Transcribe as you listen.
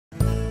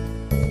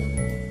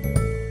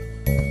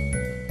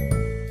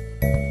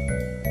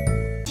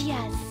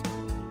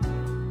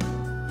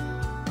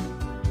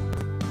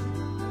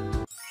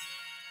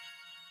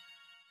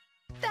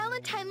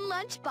Valentine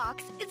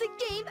lunchbox is a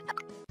game.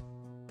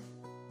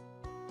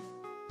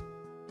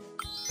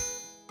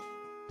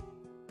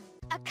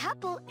 A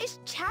couple is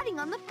chatting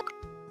on the phone.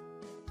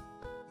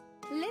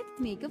 Let's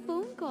make a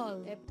phone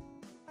call.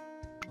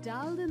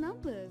 Dial the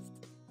numbers.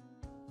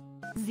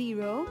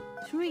 0,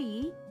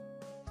 3,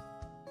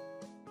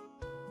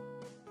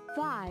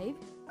 5,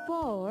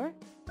 4,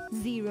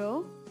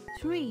 0,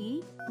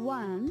 3,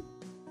 1,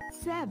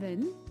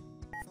 7,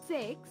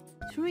 6,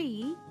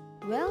 3.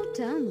 Well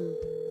done.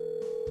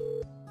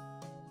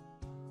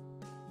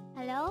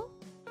 Hello?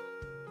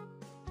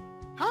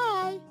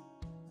 Hi.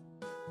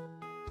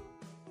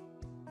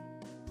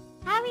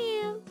 How are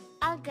you?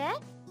 All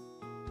good?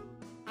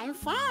 I'm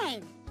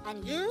fine.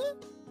 And you?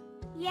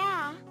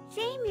 Yeah,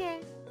 same here.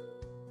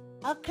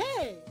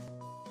 Okay.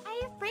 Are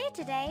you free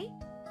today?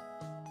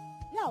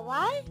 Yeah,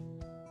 why?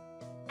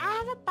 I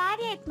have a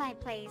party at my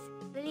place.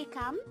 Will you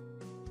come?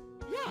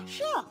 Yeah,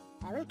 sure.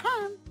 I will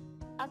come.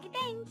 Okay,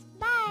 thanks.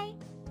 Bye.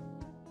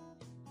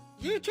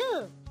 You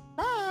too.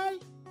 Bye.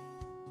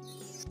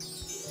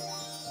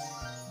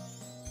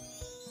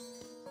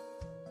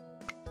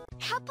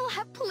 Couple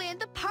have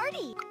planned a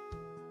party.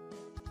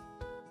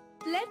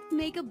 Let's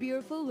make a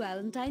beautiful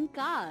Valentine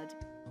card.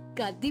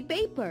 Cut the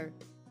paper.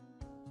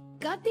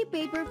 Cut the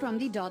paper from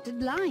the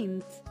dotted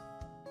lines.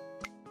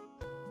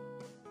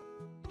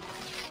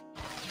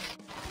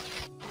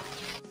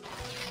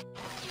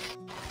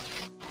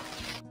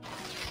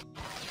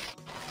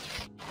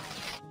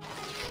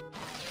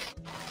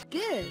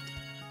 Good.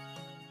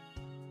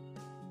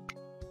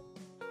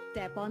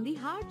 Tap on the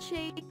heart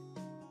shape.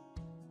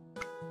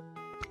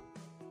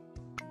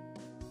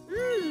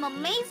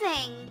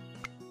 Amazing.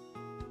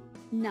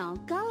 Now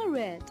color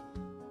it.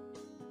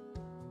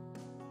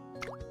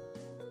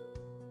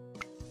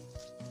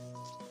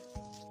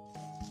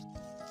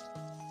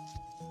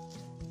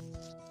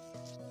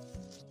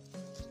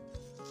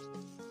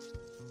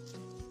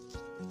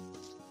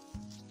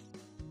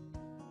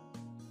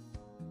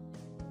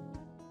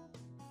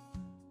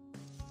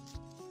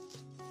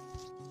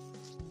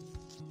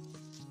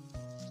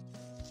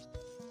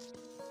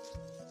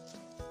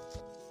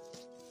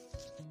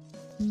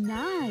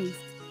 Nice!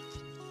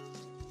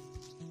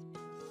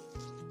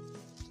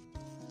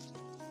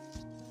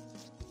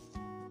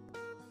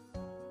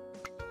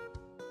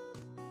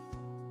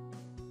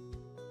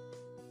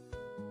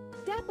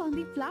 Tap on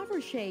the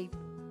flower shape.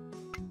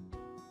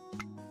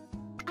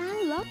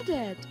 I loved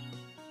it!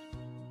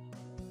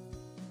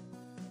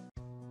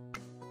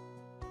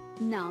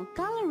 Now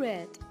color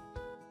it.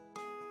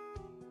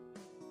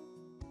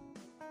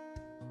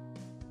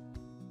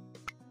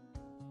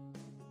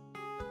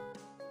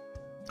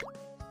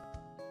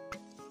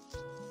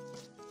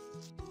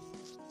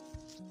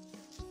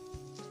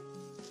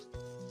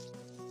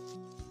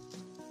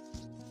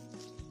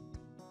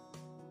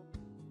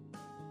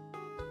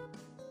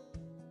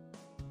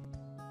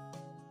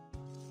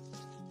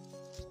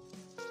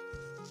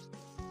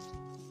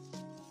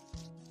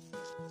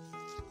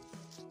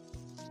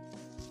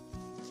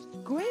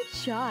 Great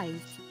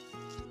choice!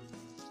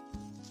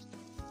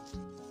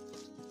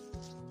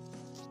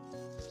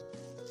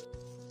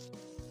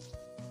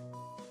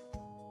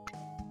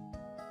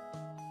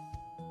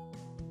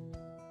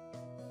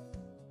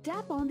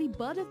 Tap on the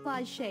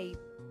butterfly shape.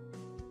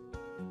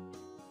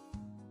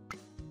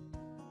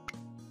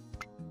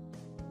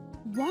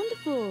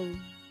 Wonderful!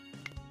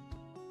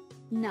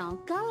 Now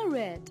color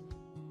it.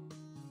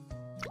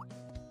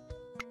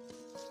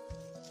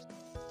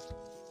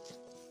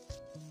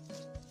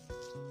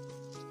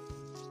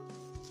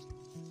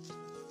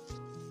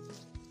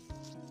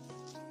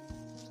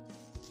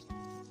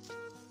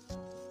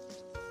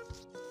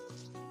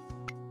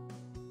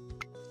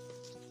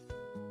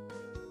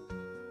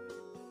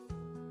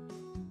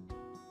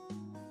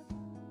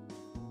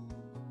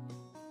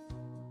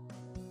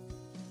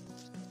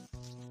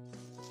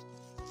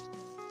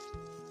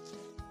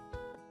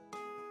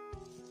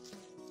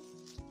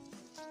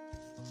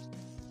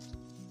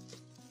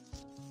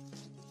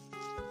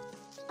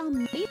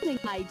 Amazing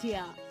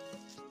idea!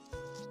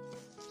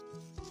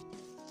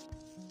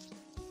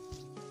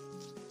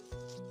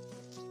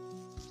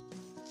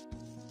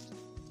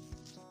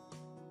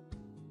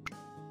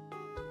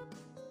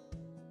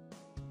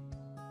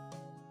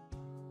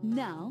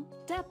 Now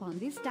tap on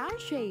the star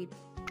shape.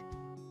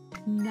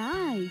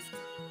 Nice!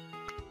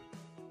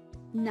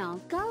 Now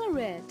color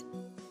it.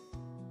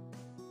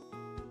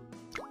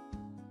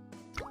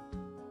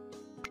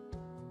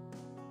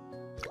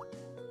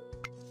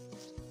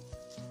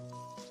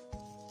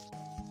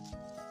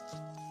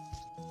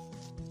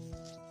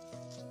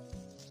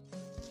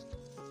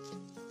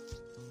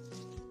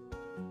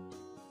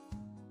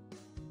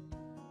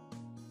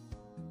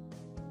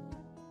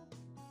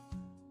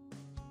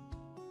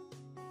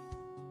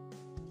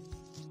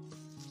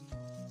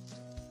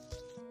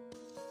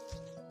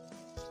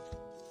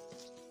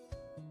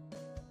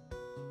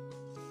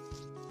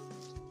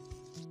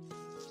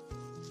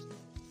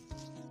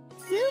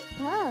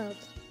 Superb.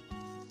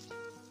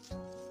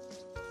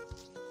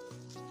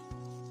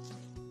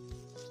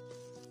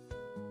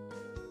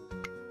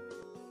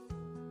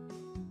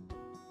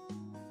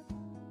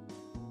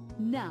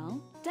 Now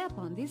tap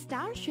on the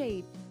star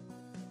shape.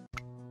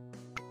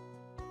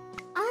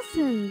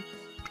 Awesome!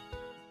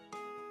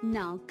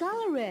 Now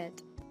color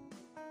it.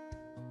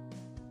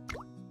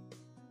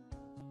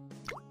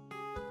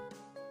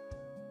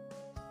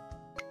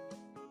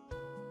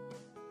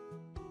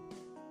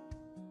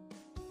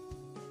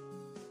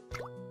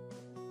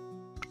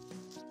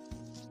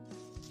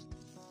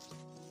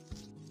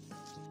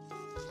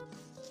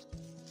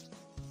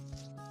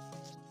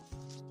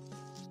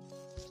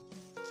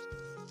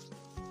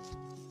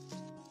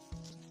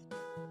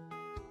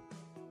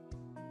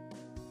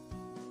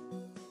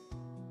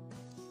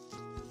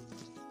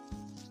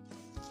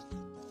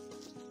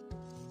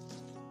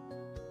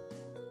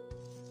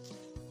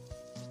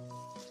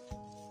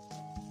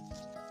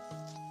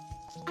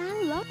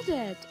 I loved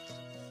it.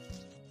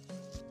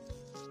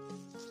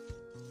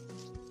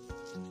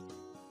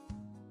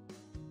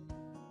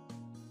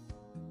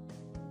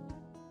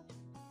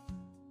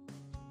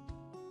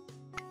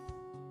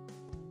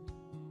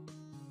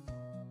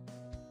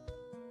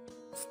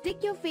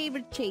 Stick your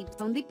favorite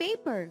shapes on the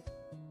paper.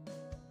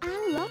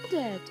 I loved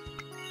it.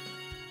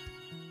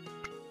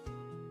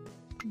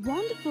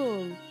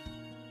 Wonderful.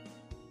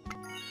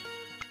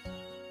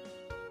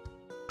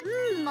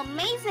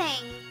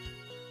 Amazing!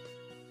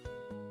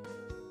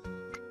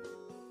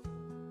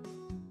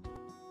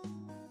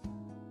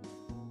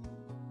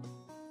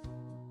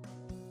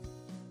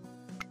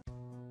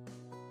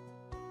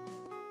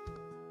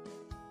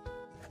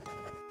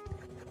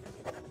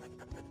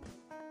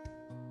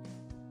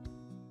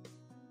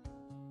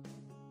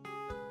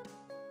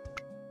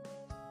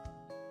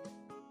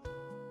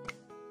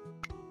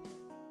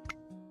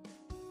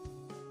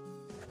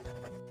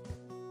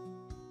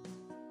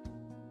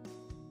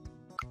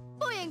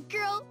 Boy and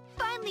girl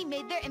finally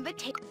made their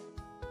invitation.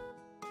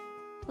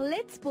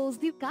 Let's pose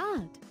the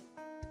card.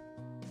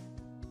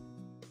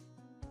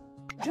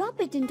 Drop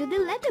it into the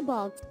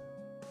letterbox.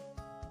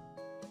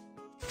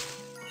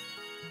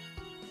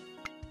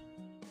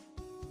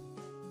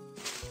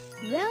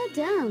 Well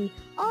done!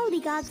 All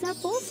the cards are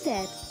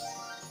posted.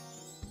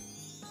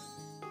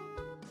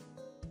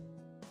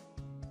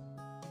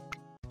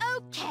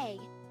 Okay,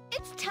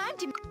 it's time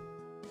to...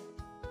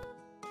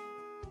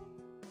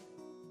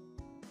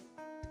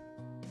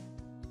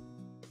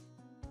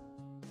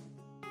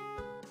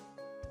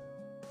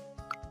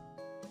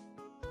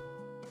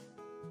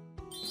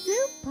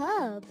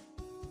 Superb!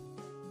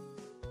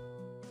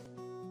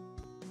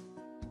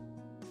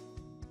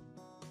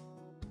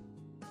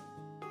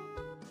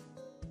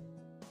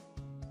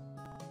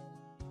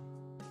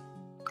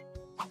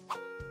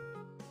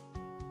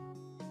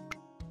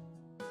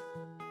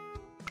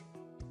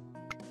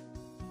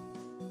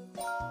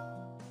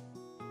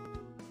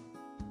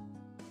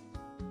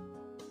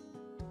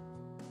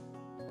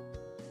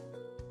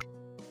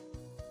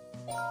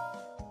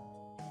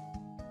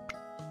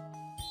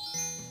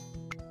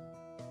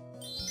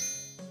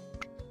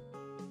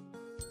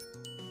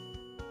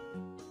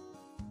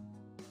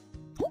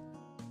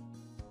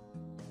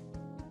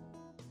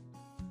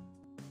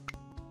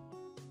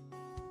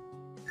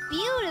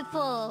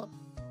 Beautiful!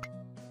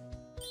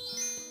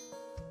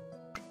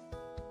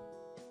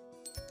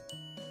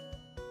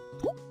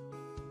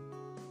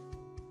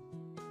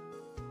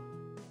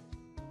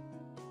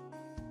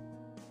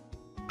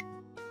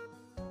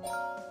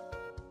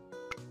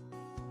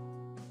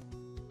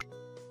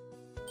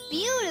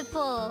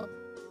 Beautiful!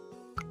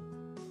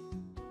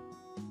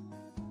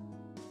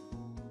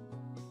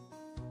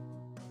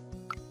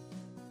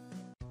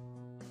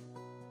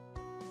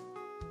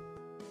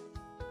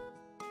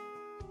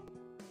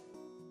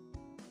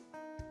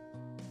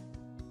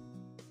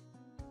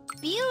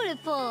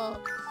 Beautiful!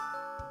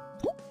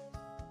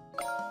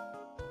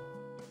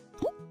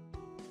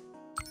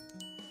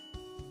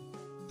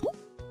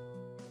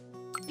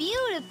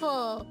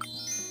 Beautiful!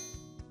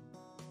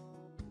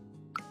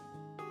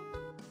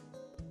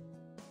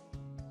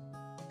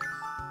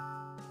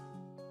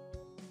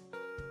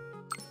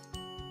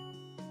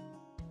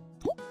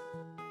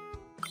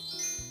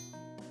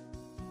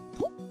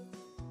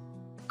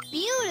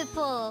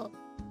 Beautiful!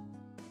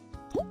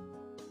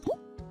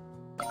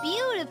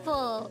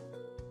 Beautiful!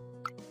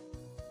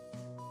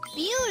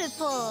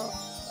 Beautiful!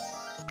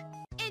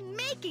 In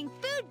making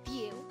food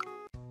view,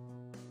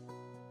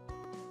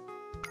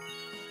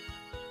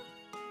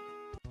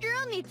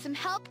 girl needs some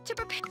help to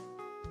prepare.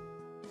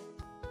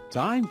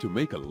 Time to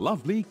make a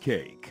lovely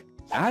cake.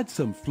 Add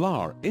some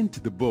flour into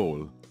the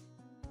bowl.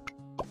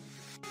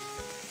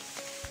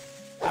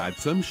 Add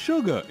some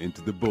sugar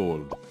into the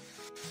bowl.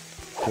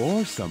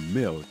 Pour some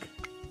milk.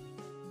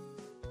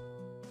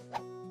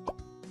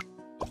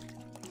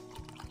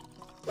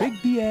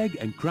 Pick the egg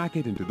and crack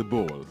it into the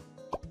bowl.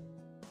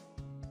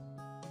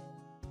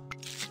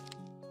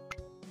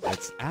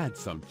 Let's add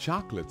some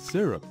chocolate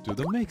syrup to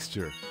the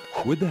mixture.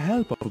 With the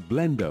help of a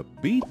blender,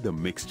 beat the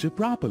mixture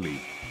properly.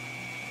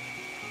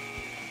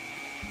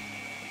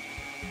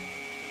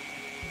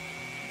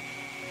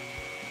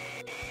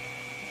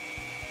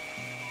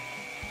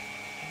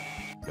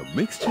 The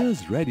mixture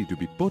is ready to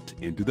be put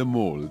into the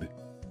mold.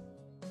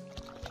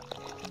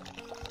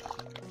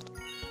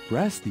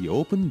 Press the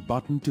open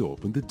button to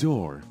open the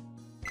door.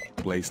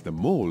 Place the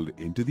mold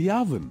into the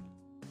oven.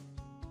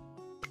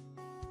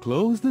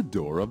 Close the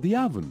door of the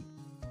oven.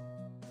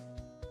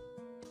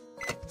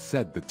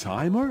 Set the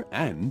timer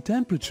and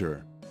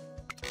temperature.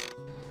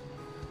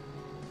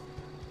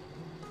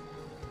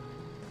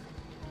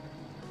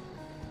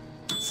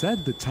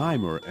 Set the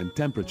timer and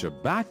temperature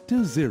back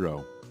to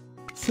 0.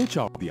 Switch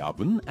off the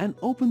oven and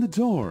open the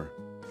door.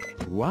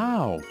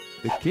 Wow,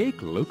 the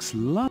cake looks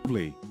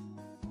lovely.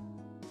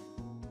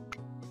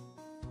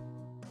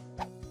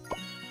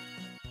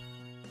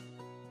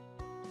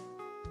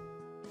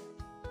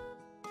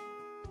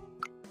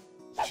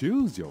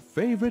 Choose your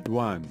favorite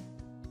one.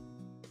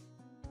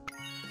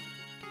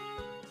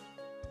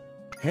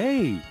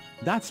 Hey,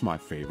 that's my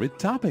favorite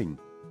topping.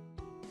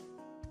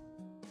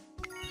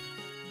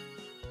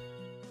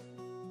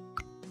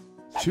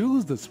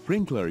 Choose the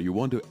sprinkler you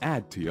want to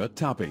add to your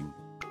topping.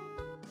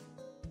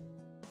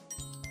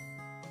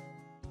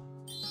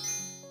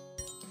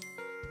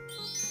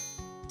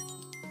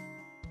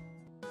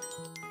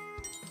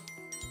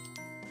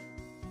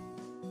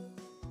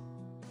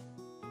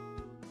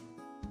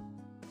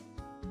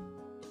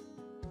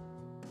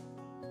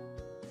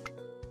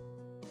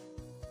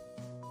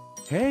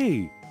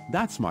 Hey,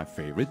 that's my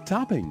favorite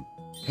topping.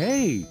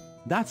 Hey,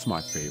 that's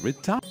my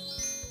favorite topping.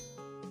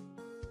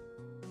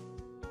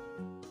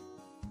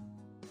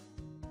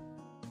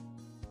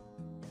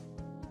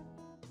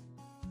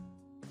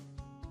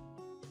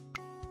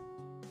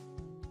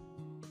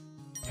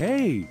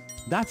 Hey,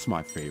 that's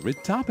my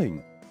favorite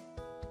topping.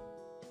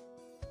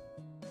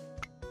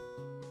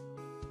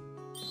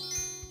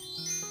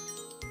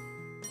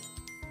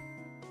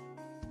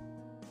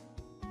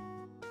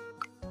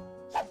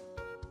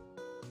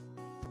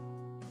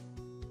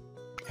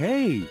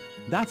 Hey,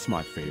 that's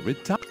my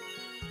favorite topping.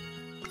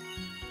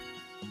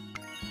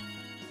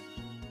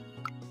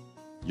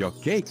 Your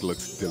cake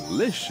looks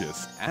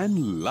delicious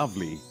and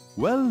lovely.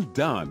 Well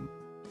done.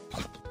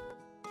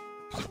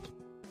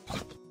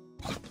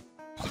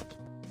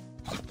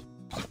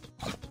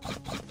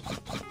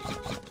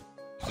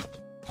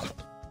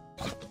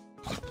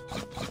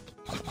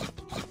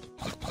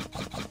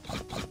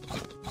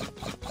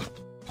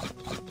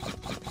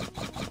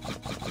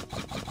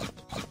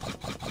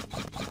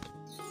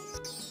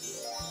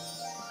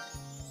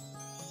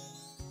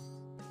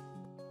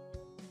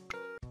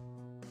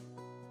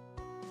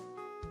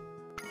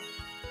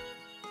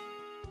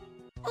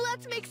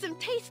 Let's make some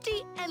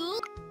tasty and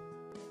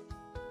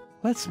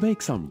Let's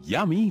make some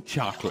yummy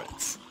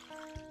chocolates.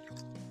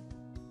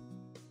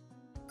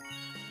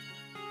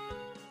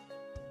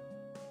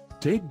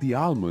 Take the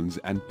almonds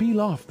and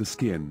peel off the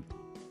skin.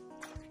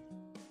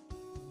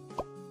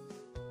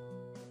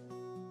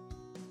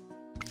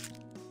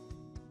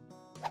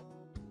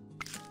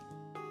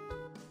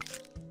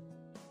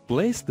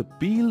 Place the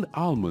peeled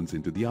almonds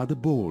into the other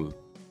bowl.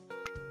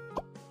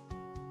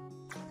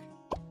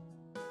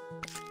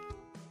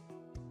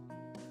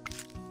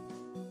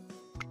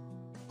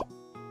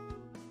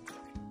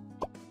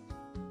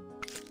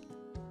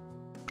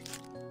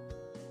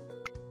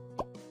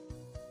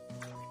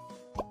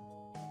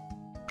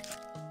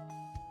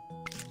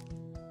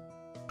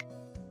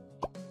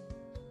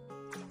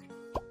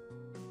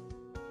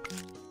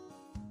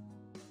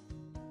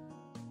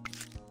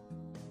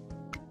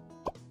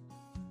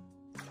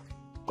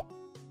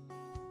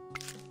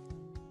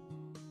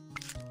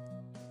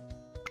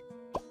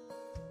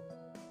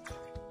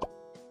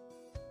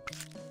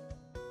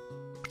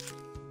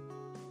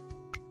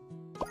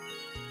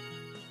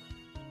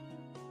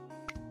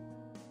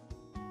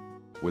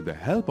 With the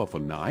help of a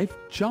knife,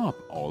 chop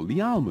all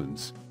the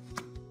almonds.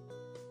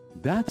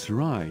 That's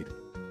right.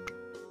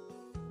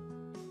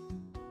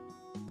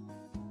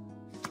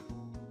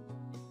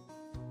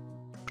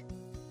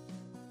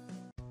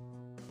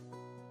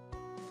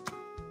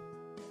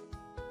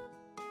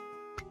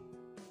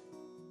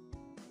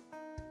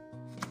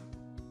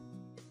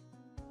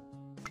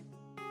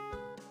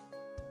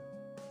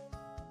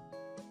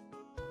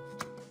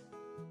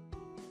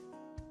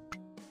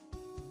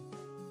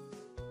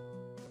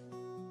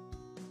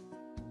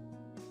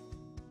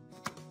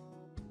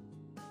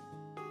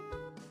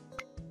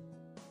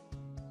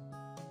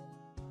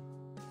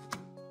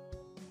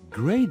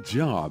 Great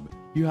job!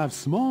 You have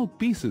small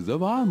pieces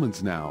of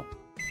almonds now.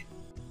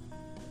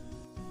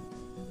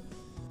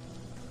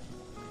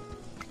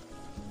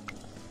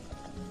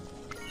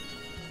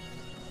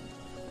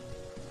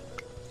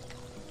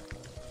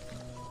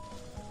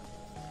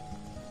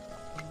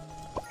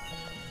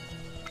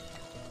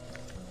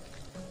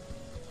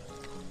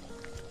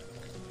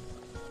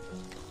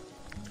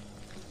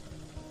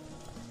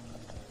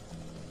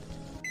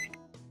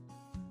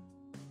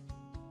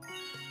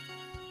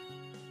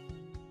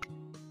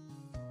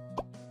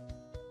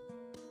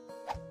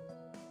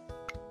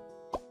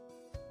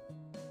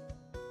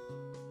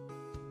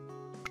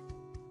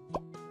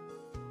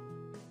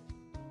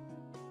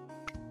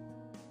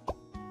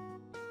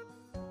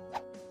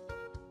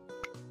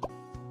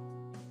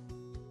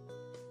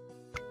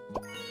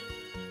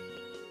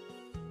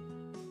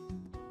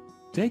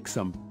 Take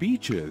some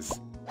peaches.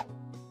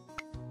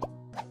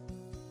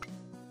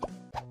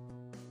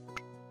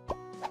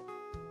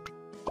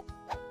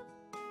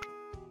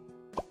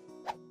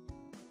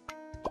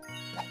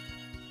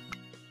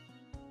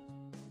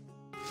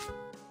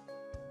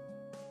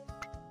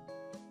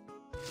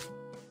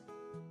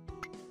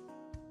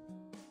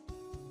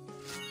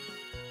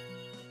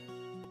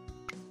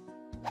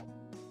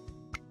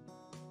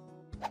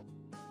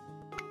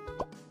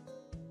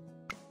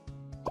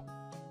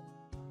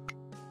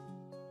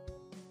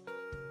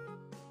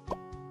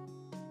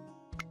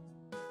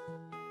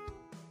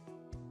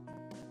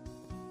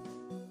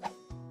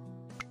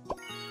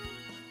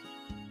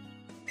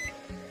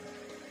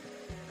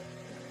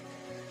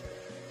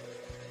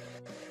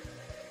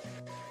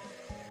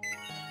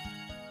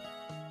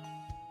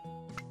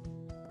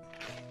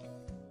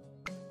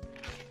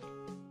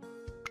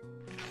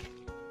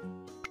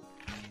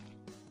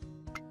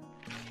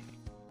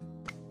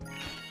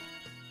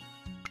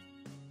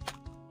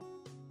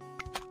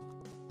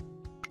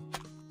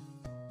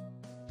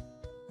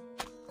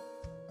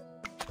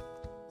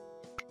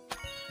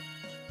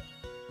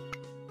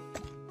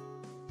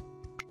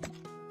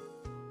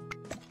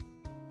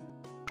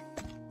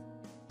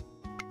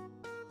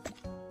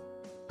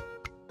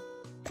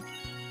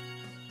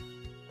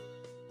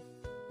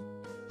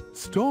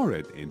 Store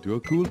it into a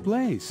cool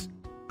place.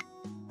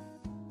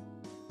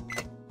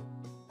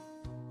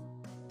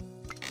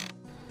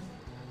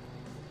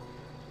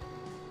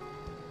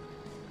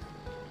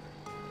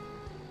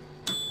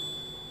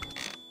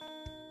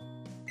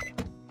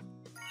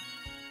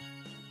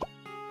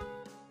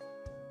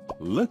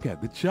 Look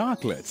at the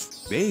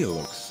chocolates. They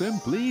look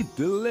simply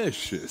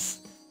delicious.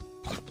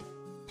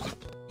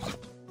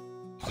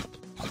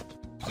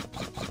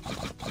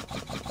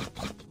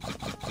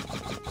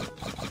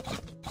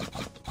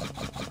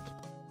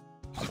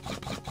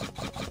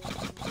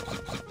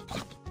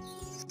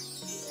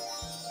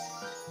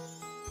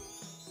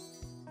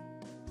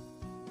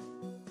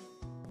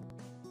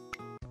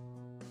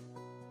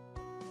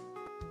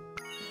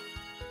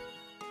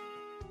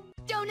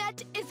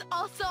 Donut is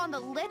also on the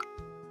list.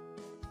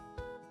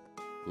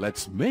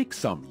 Let's make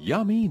some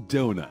yummy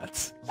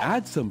donuts.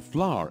 Add some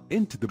flour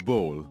into the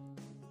bowl.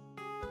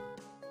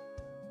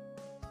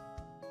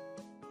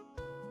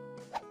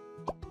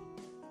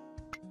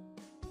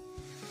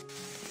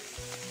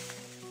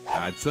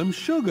 Add some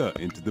sugar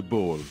into the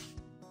bowl.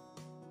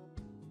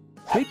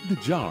 Take the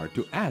jar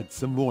to add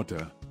some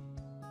water.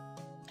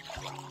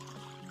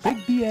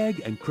 Pick the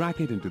egg and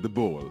crack it into the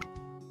bowl.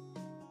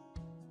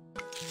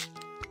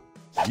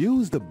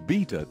 Use the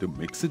beater to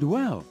mix it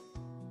well.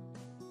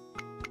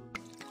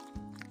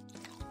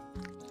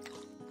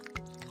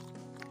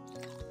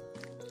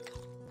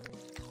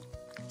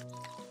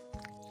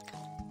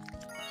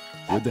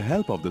 With the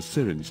help of the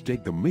syringe,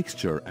 take the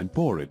mixture and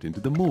pour it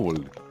into the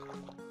mold.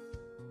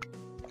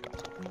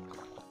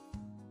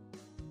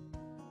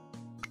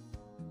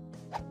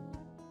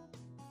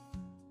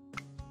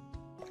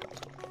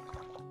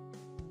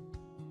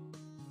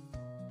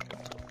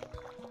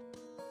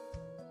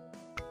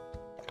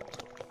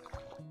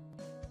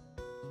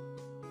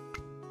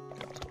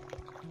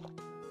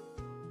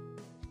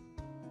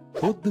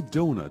 Put the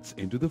donuts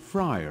into the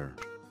fryer.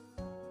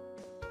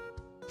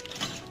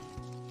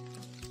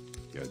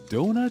 Your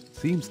donut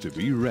seems to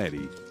be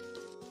ready.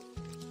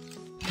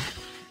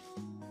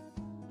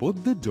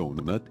 Put the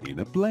donut in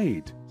a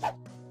plate.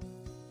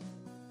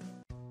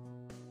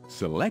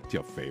 Select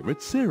your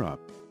favorite syrup.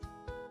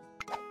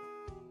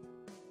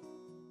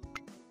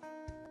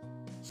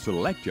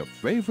 Select your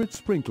favorite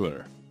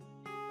sprinkler.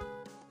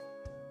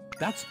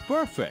 That's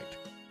perfect.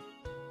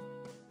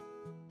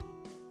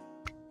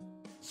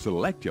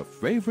 Select your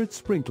favorite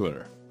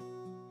sprinkler.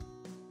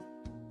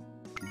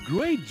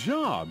 Great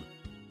job!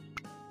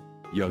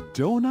 Your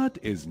donut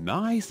is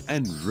nice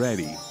and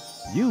ready.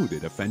 You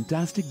did a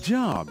fantastic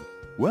job.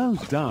 Well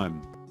done.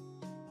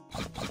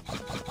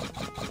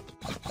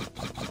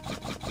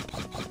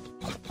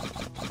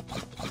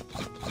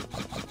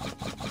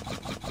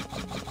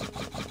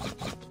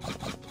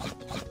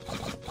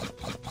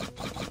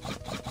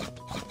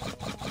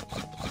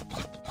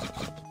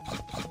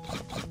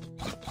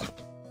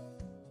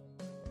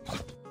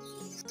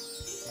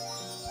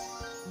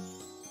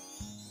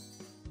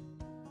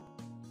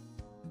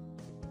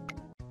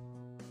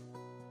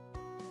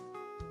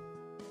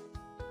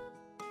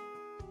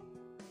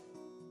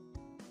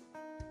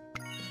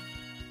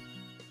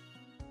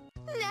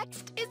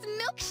 Next is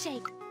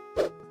milkshake.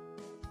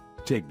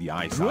 Take the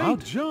ice out.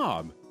 Great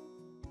job!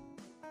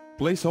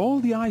 Place all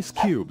the ice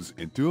cubes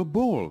into a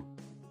bowl.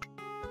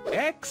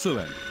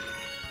 Excellent!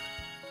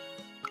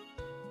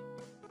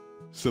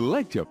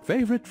 Select your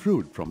favorite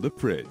fruit from the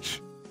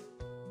fridge.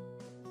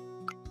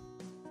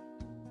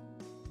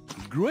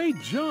 Great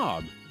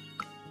job!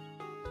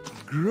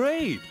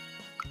 Great!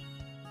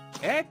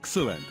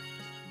 Excellent!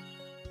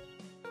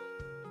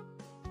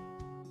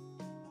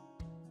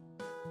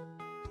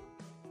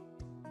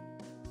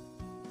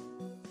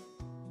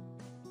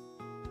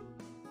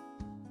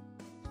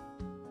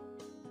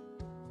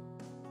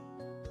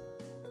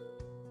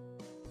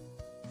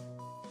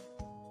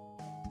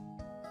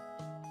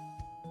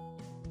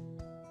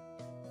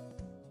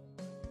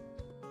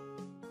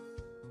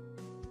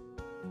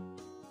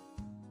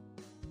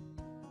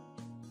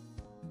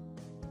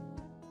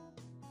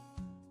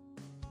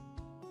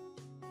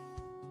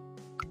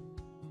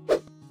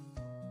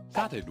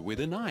 Cut it with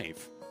a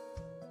knife.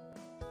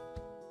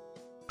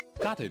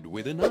 Cut it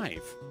with a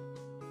knife.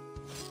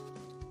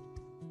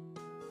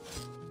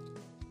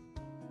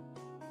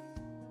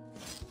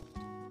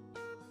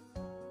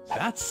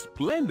 That's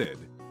splendid!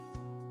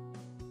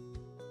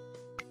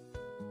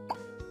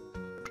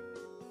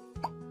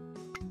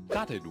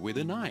 Cut it with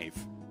a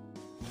knife.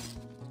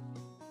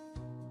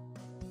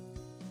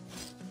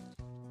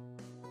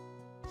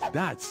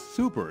 That's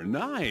super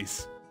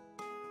nice!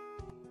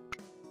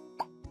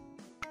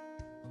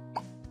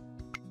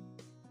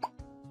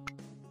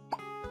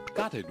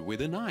 Cut it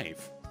with a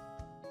knife.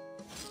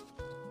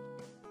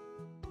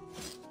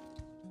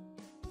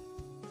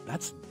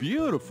 That's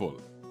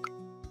beautiful!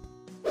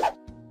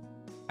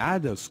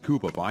 Add a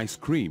scoop of ice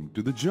cream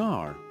to the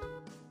jar.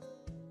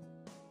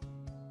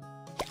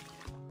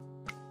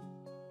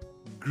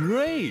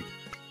 Great!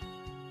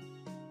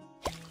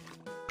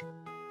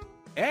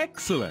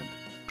 Excellent!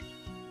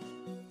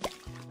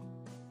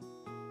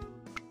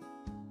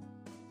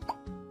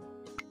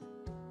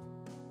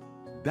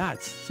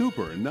 That's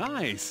super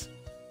nice!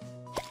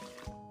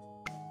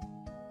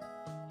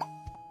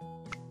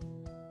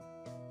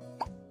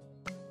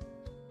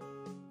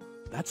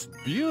 That's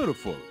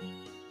beautiful!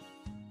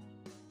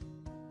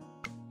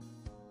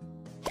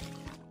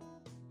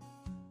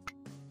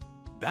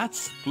 That's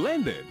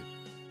splendid!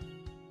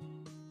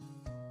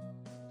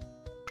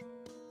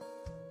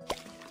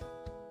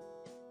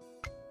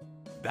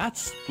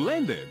 That's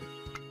splendid!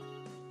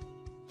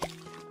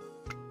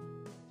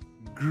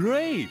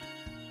 Great!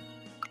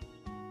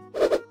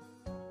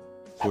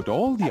 Put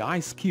all the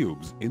ice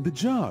cubes in the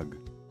jug.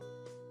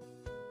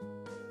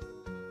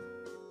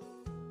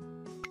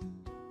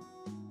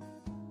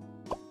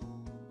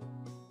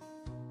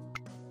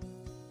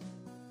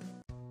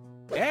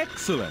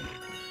 Excellent!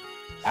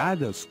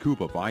 Add a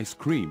scoop of ice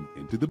cream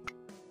into the...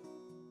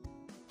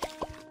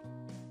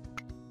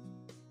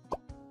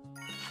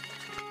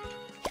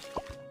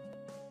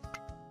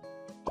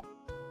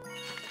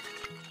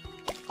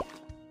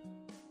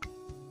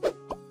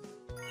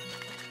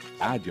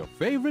 Add your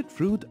favorite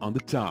fruit on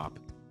the top.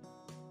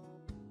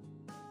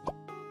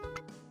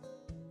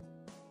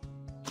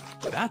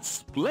 That's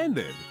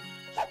splendid!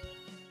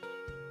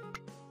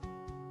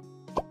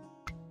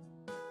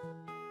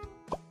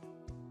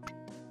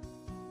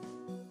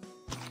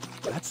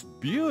 That's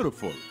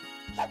beautiful!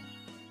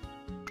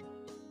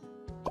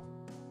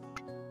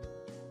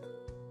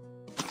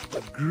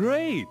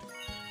 Great!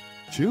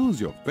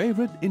 Choose your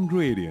favorite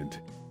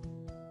ingredient.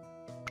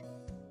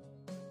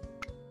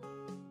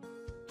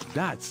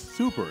 That's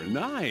super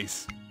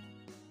nice!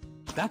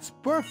 That's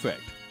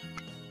perfect!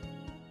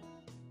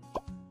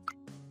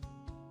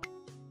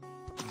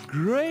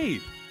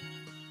 Great!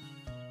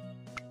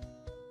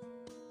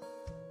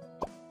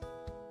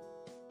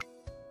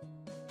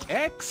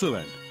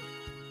 Excellent!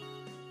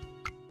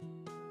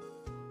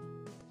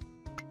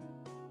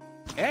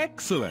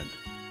 Excellent!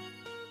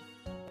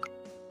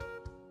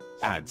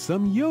 Add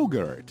some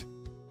yogurt.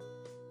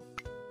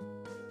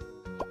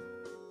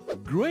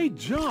 Great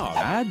job!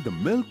 Add the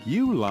milk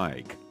you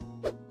like.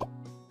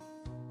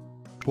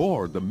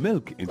 Pour the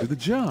milk into the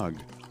jug.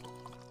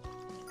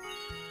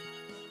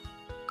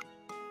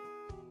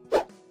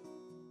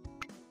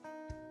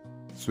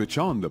 Switch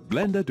on the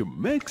blender to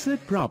mix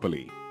it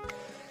properly.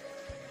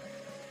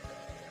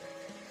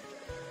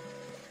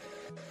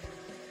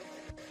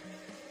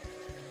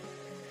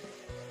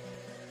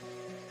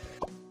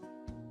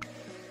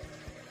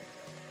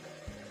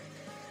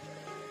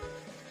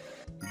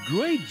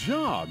 Great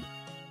job!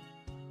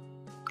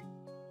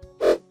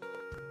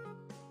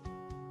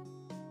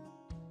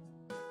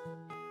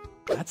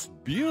 That's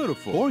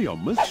beautiful! Pour your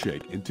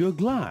milkshake into a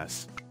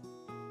glass.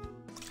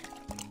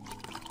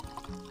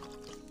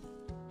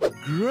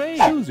 Great!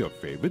 Choose your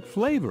favorite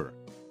flavor.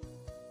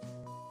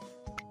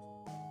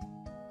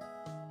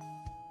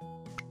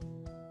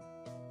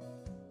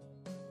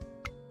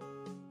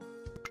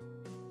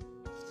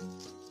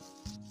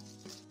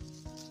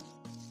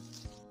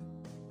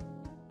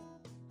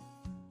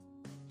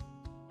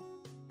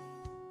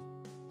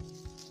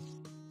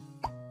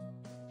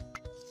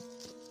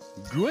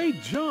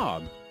 Great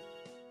job!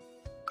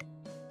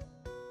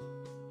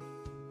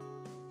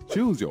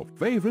 Choose your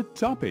favorite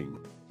topping.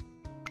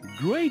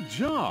 Great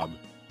job!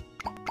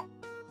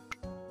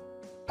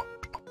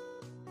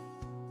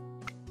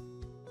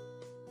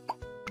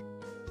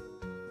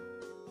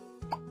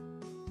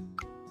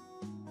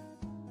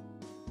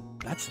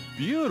 That's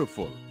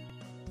beautiful!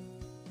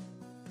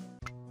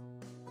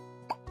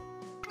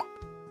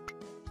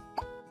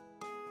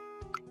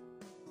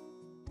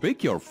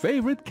 Pick your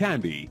favorite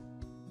candy.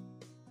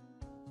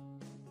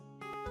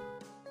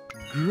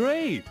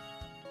 Great!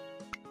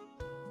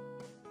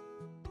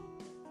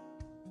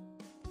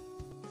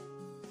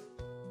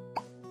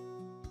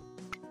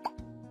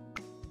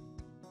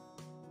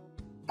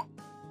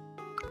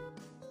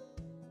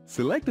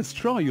 Select a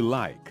straw you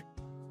like.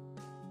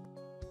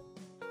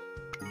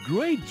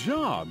 Great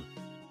job!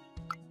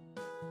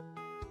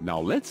 Now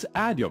let's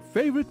add your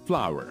favorite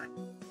flower.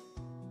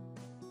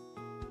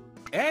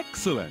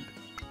 Excellent!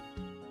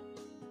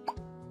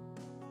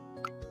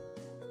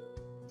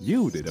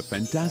 You did a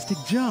fantastic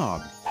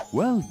job.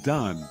 Well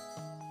done.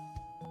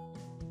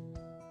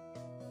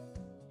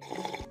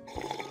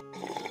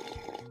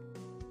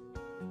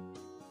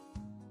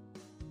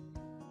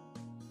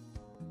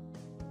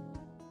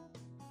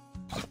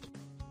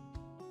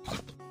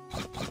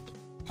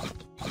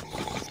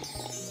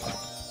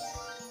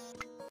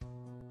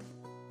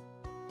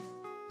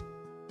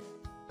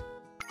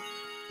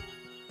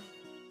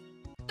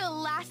 The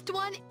last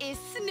one is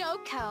Snow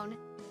Cone.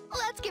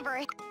 Let's give her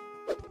a...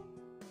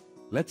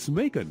 Let's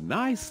make a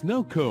nice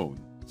snow cone.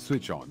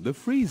 Switch on the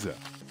freezer.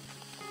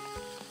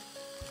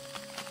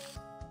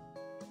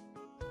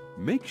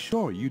 Make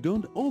sure you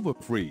don't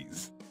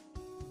overfreeze.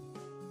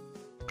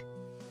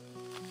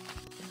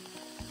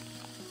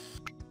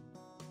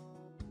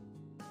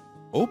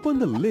 Open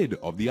the lid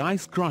of the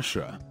ice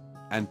crusher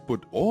and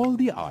put all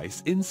the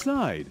ice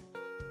inside.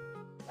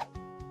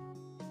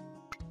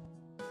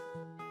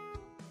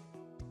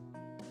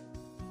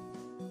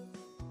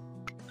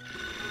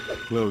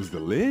 Close the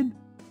lid.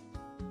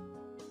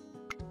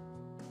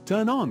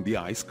 Turn on the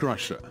ice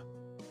crusher.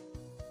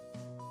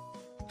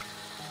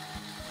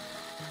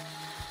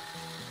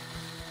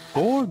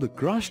 Pour the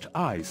crushed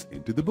ice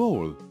into the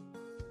bowl.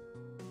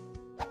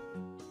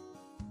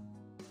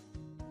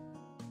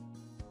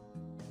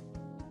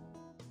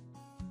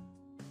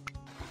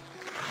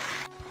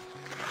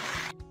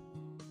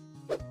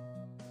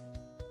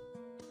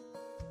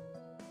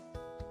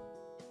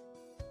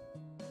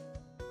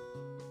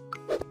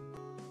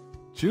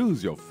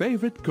 Choose your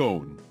favorite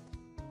cone.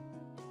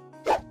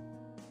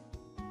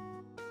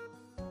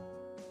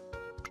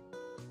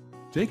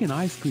 Take an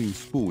ice cream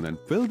spoon and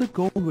fill the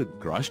cone with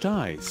crushed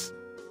ice.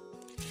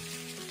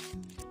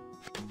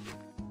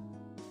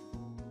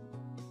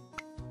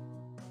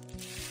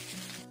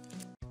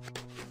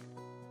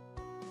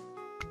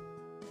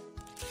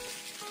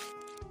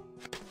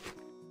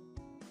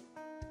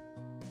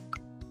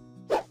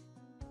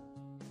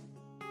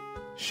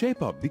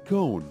 Shape up the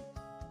cone.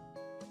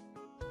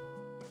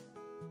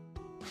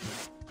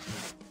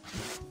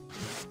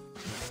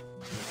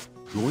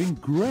 Going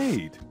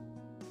great!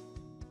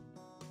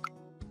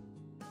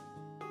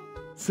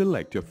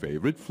 Select your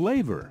favorite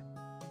flavor.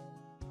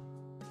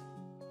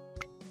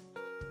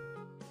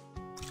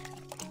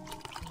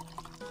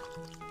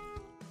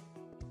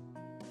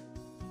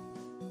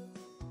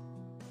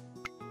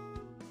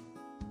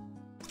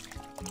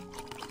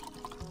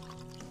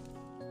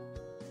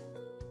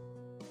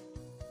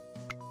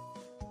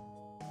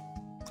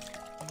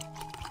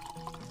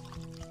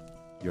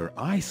 Your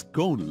ice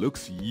cone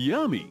looks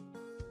yummy!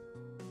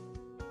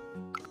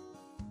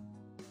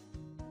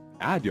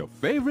 Add your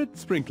favorite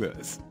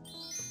sprinklers.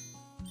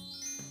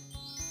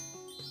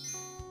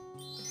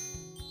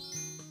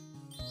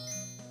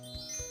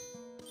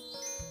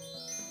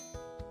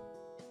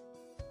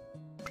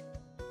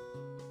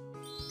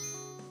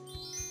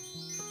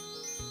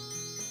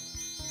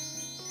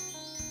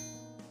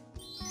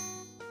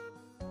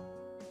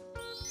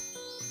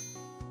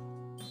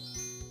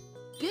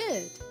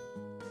 Good.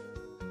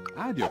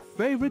 Add your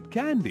favorite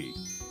candy.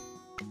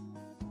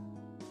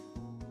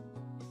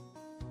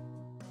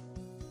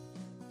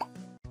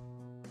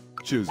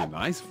 Choose a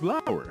nice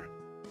flower.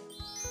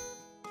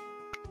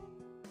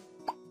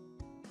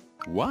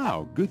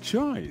 Wow, good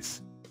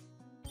choice.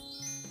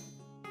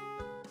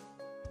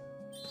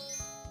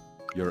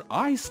 Your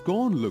ice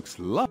cone looks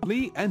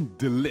lovely and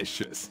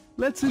delicious.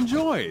 Let's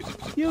enjoy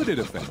it. You did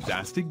a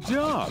fantastic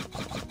job.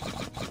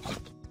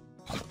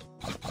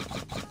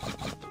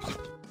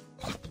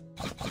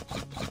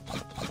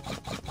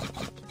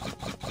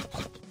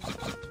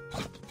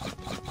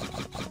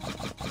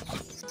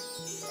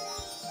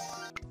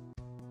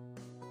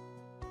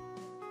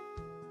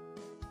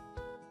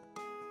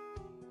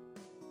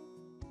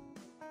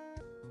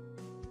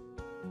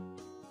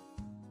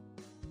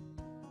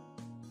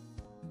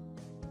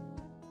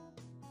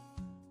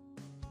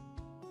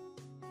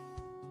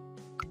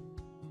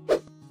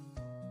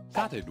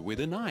 Cut it with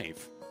a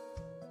knife.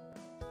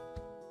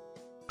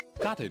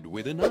 Cut it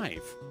with a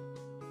knife.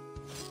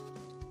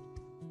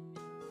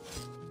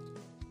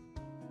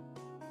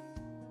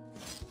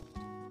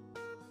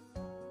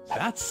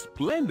 That's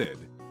splendid!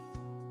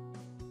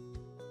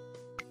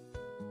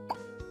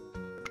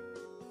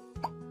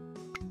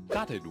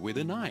 Cut it with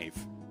a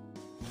knife.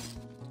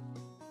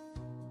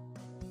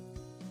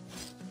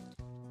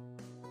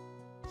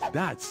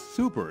 That's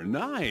super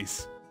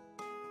nice!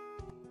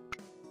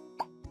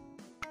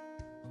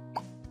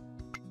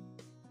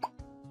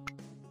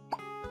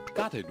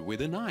 Cut it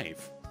with a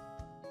knife.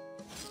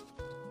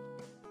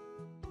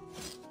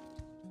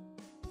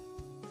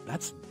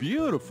 That's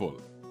beautiful!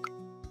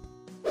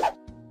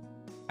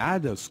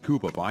 Add a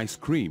scoop of ice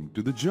cream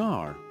to the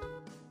jar.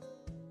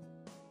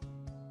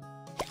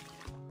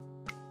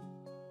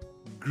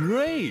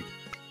 Great!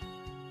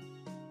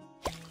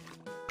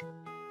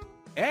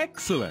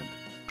 Excellent!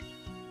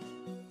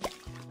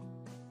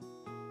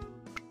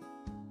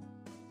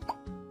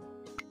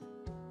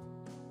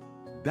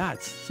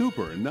 That's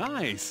super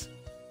nice!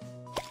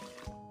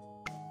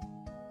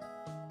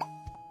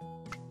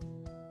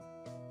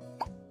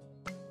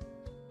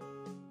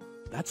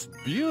 That's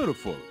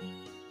beautiful.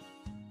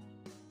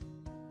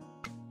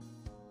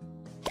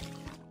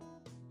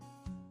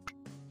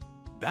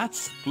 That's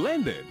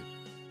splendid.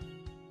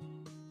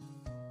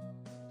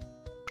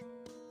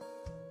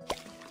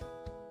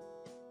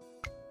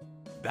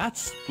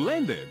 That's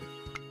splendid.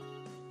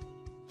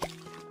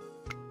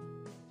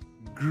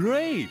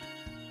 Great.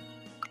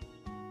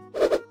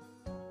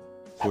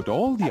 Put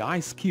all the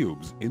ice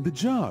cubes in the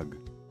jug.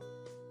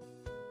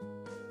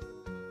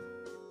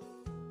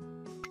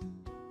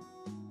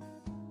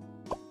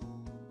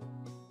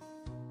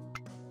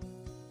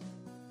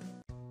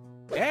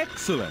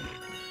 Excellent.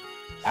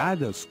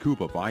 Add a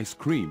scoop of ice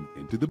cream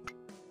into the...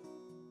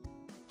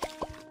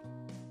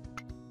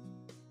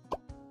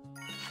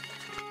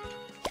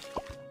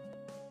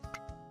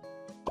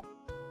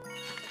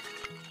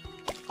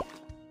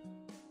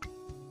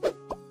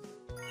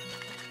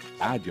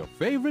 Add your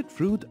favorite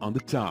fruit on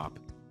the top.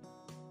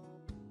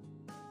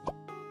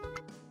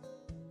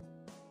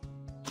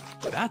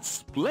 That's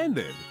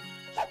splendid.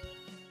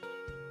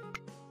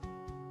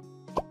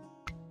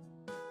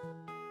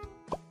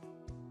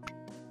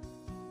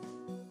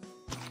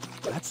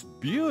 That's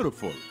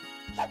beautiful.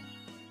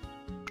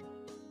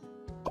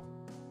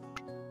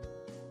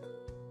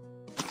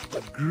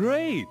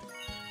 Great.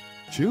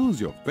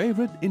 Choose your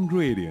favorite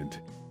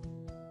ingredient.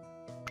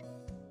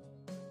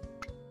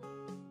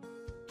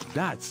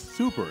 That's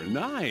super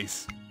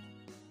nice.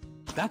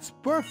 That's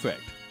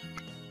perfect.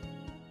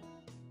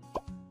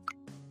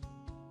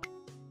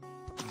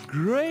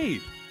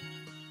 Great.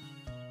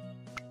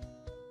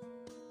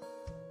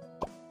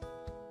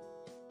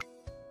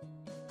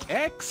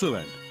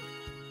 Excellent.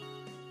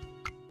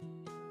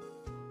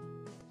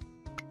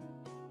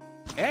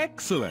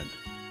 Excellent.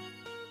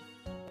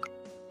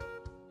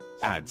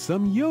 Add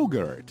some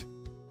yogurt.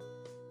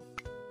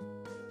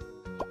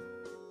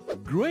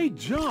 Great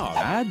job!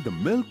 Add the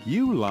milk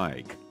you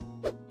like.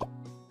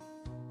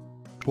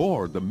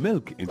 Pour the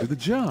milk into the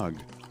jug.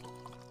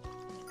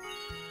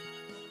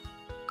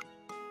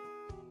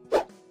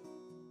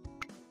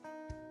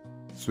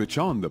 Switch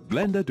on the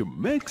blender to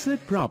mix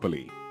it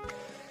properly.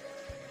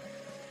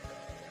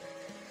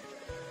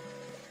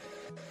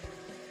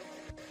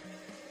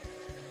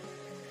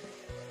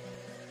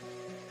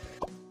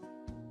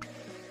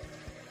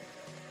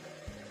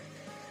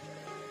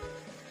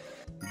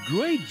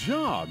 Great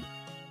job!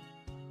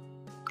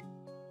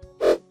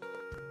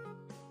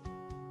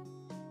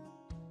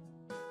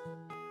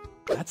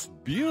 That's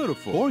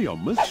beautiful! Pour your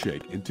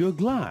milkshake into a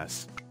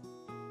glass.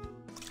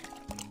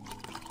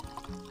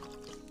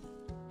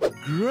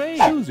 Great!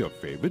 Choose your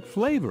favorite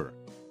flavor.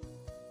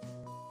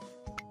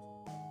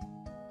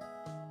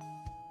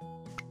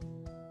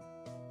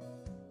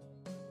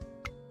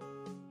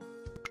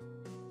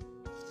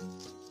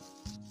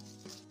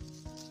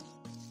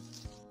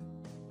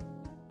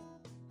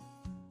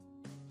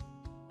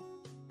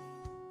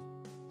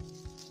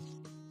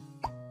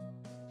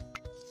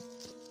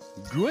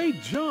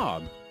 Great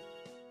job!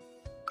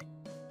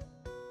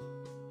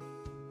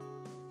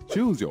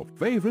 Choose your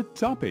favorite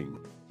topping.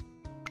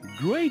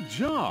 Great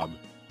job!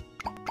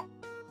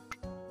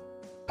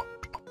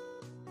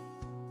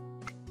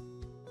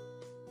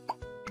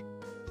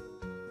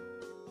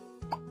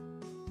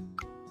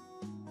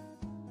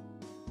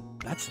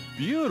 That's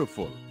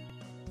beautiful!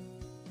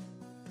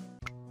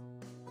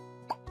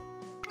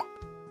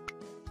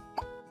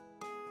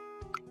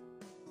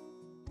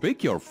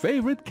 Pick your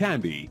favorite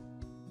candy.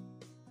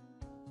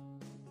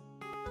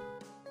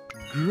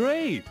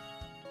 Great!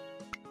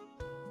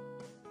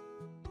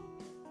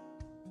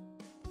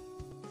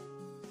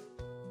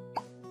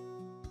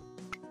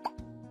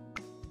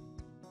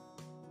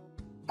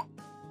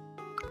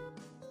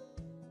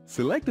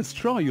 Select a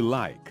straw you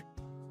like.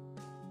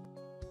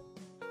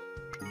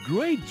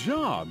 Great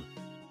job!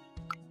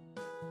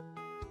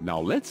 Now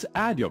let's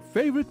add your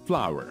favorite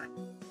flower.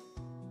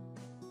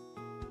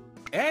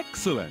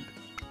 Excellent!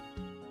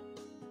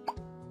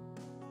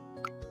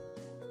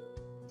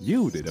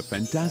 You did a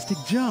fantastic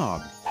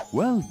job.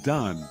 Well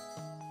done.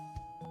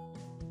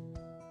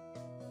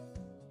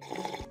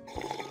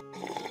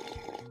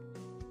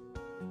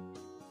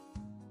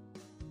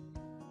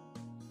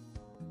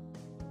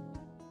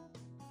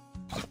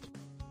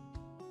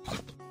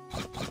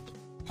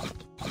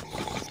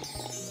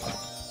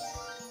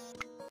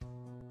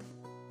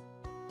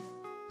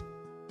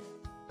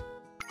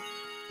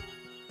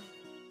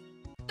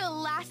 The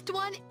last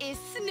one is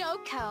Snow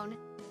Cone.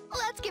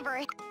 Let's give her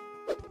a...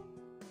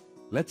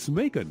 Let's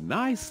make a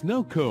nice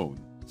snow cone.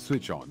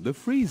 Switch on the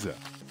freezer.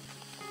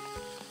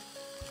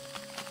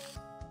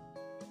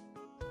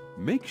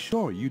 Make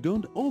sure you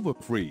don't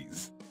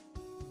overfreeze.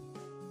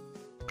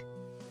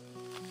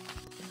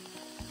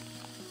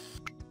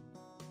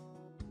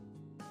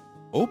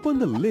 Open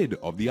the lid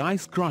of the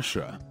ice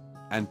crusher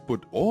and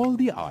put all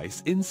the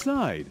ice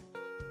inside.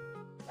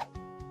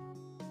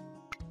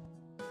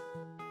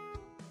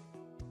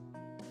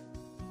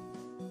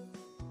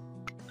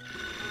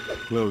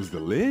 Close the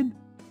lid.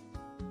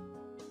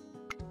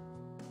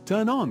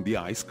 Turn on the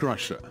ice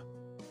crusher.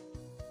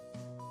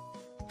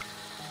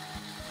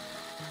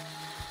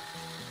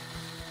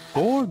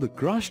 Pour the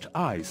crushed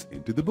ice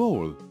into the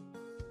bowl.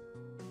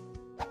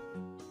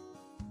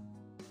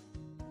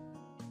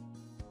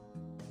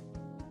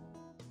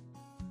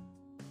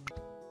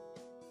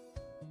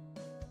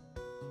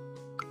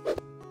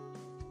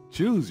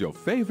 Choose your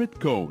favorite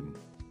cone.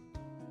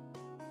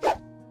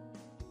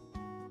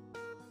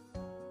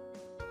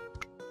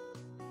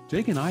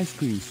 Take an ice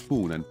cream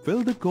spoon and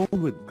fill the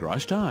cone with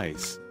crushed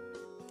ice.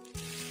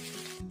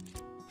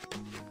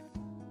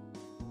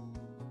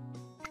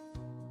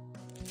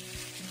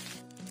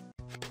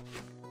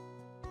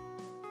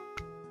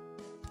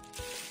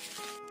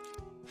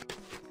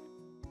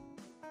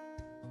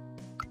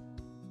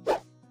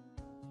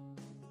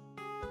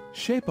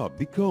 Shape up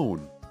the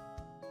cone.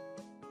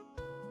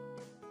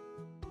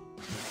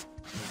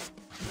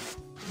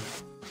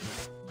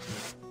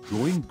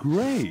 Going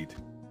great!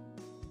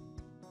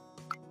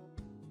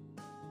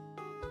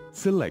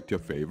 Select your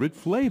favorite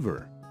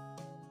flavor.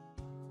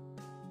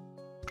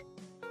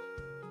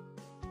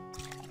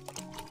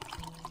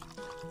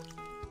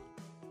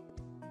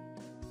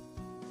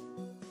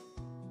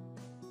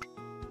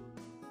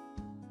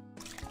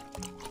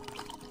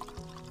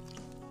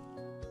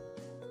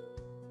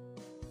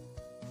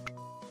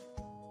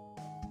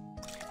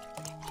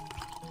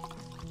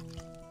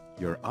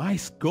 Your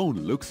ice cone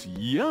looks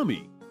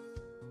yummy!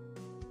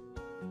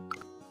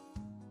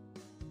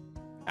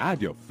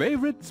 Add your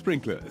favorite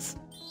sprinklers.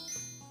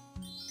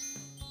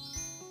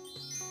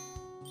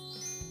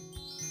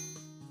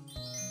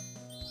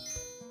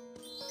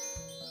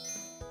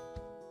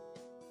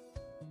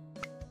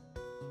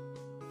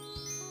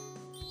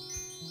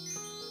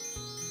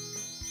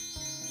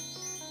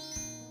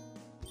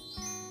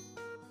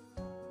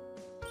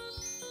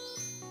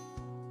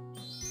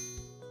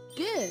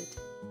 Good.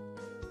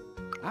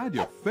 Add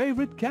your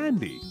favorite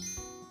candy.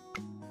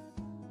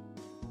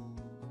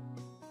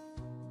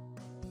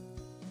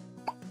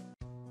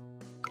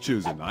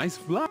 Choose a nice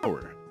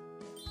flower.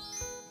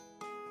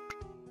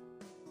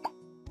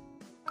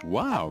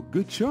 Wow,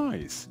 good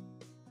choice.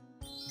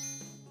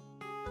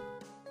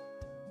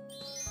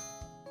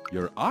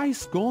 Your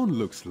ice cone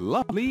looks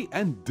lovely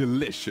and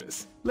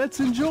delicious. Let's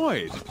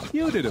enjoy it.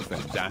 You did a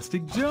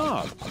fantastic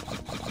job.